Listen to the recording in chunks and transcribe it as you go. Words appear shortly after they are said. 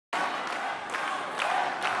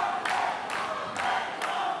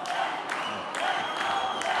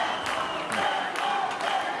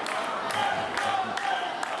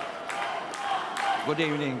Good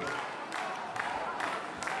evening.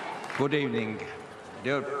 Good evening,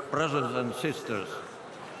 dear brothers and sisters.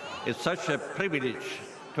 It's such a privilege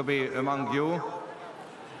to be among you.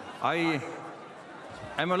 I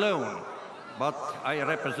am alone, but I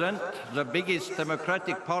represent the biggest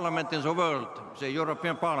democratic parliament in the world, the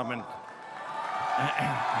European Parliament.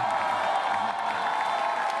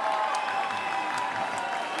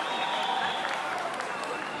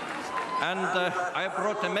 And I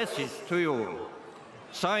brought a message to you,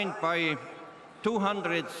 signed by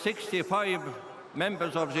 265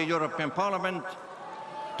 members of the European Parliament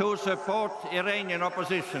to support Iranian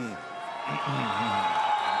opposition.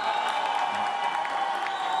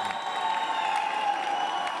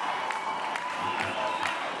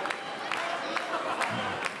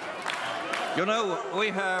 You know, we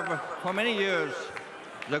have for many years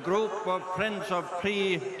the group of Friends of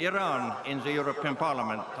Free Iran in the European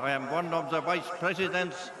Parliament. I am one of the vice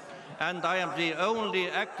presidents, and I am the only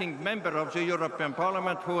acting member of the European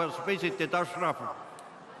Parliament who has visited Ashraf.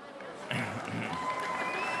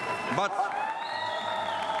 But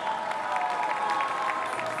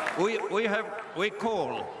we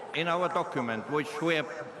call in our document, which we have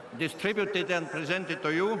distributed and presented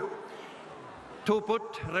to you, to put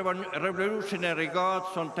revolutionary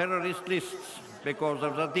guards on terrorist lists because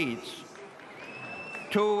of the deeds,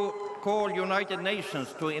 to call United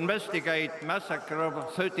Nations to investigate massacre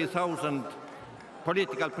of 30,000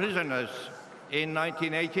 political prisoners in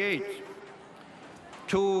 1988,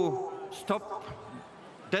 to stop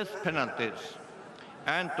death penalties,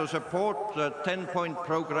 and to support the 10-point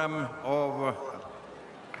program of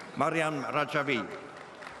Maryam Rajavi.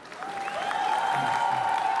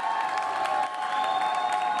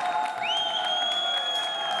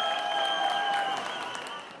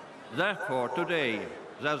 Therefore, today,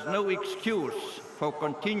 there's no excuse for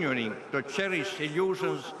continuing to cherish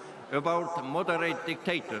illusions about moderate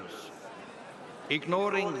dictators,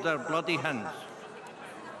 ignoring their bloody hands.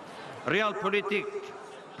 Realpolitik,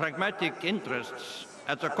 pragmatic interests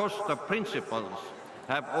at the cost of principles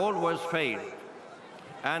have always failed,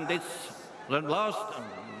 and it's the last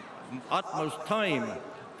utmost time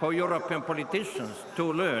for European politicians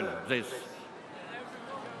to learn this.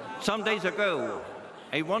 Some days ago,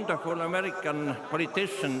 a wonderful American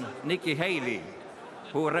politician, Nikki Haley,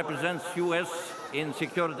 who represents US in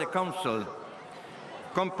Security Council,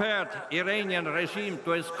 compared Iranian regime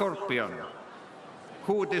to a scorpion,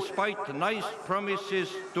 who, despite nice promises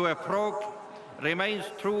to a frog, remains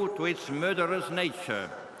true to its murderous nature.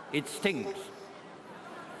 It stings.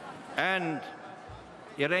 And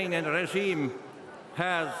Iranian regime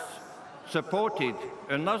has supported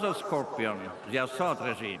another scorpion, the Assad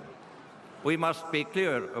regime. We must be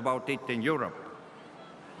clear about it in Europe.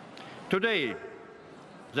 Today,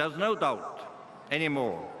 there's no doubt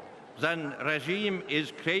anymore that the regime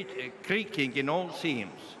is creaking in all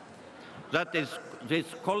seams, that this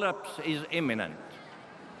collapse is imminent.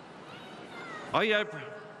 I have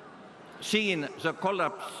seen the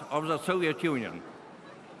collapse of the Soviet Union,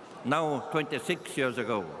 now 26 years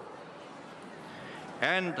ago,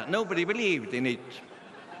 and nobody believed in it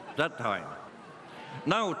that time.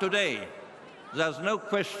 Now, today, there's no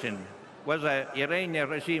question whether the Iranian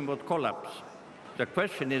regime would collapse. The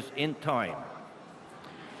question is in time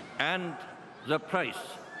and the price,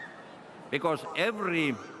 because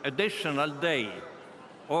every additional day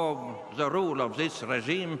of the rule of this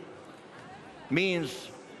regime means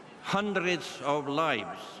hundreds of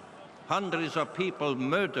lives, hundreds of people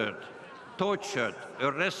murdered, tortured,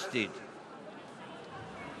 arrested.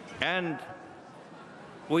 And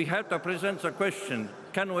we have to present the question,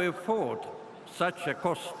 can we afford such a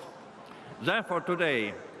cost? Therefore,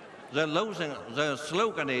 today, the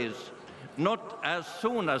slogan is not as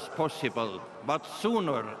soon as possible, but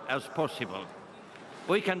sooner as possible.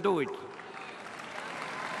 We can do it.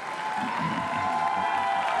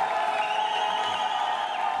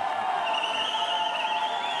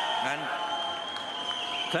 And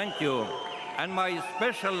thank you. And my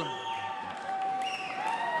special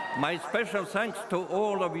thanks to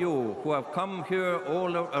all of you who have come here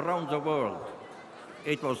all around the world.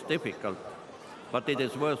 It was difficult, but it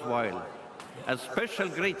is worthwhile. And special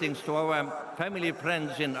greetings to our family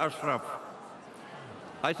friends in Ashraf.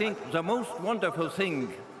 I think the most wonderful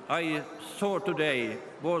thing I saw today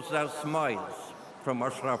was their smiles from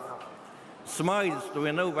Ashraf. Smiles, do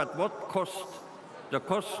we know at what cost? The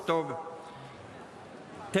cost of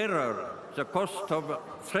terror, the cost of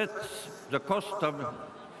threats, the cost of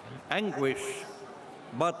anguish,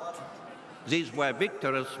 but these were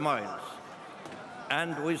victorious smiles.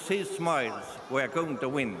 And with these smiles, we are going to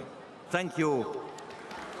win. Thank you.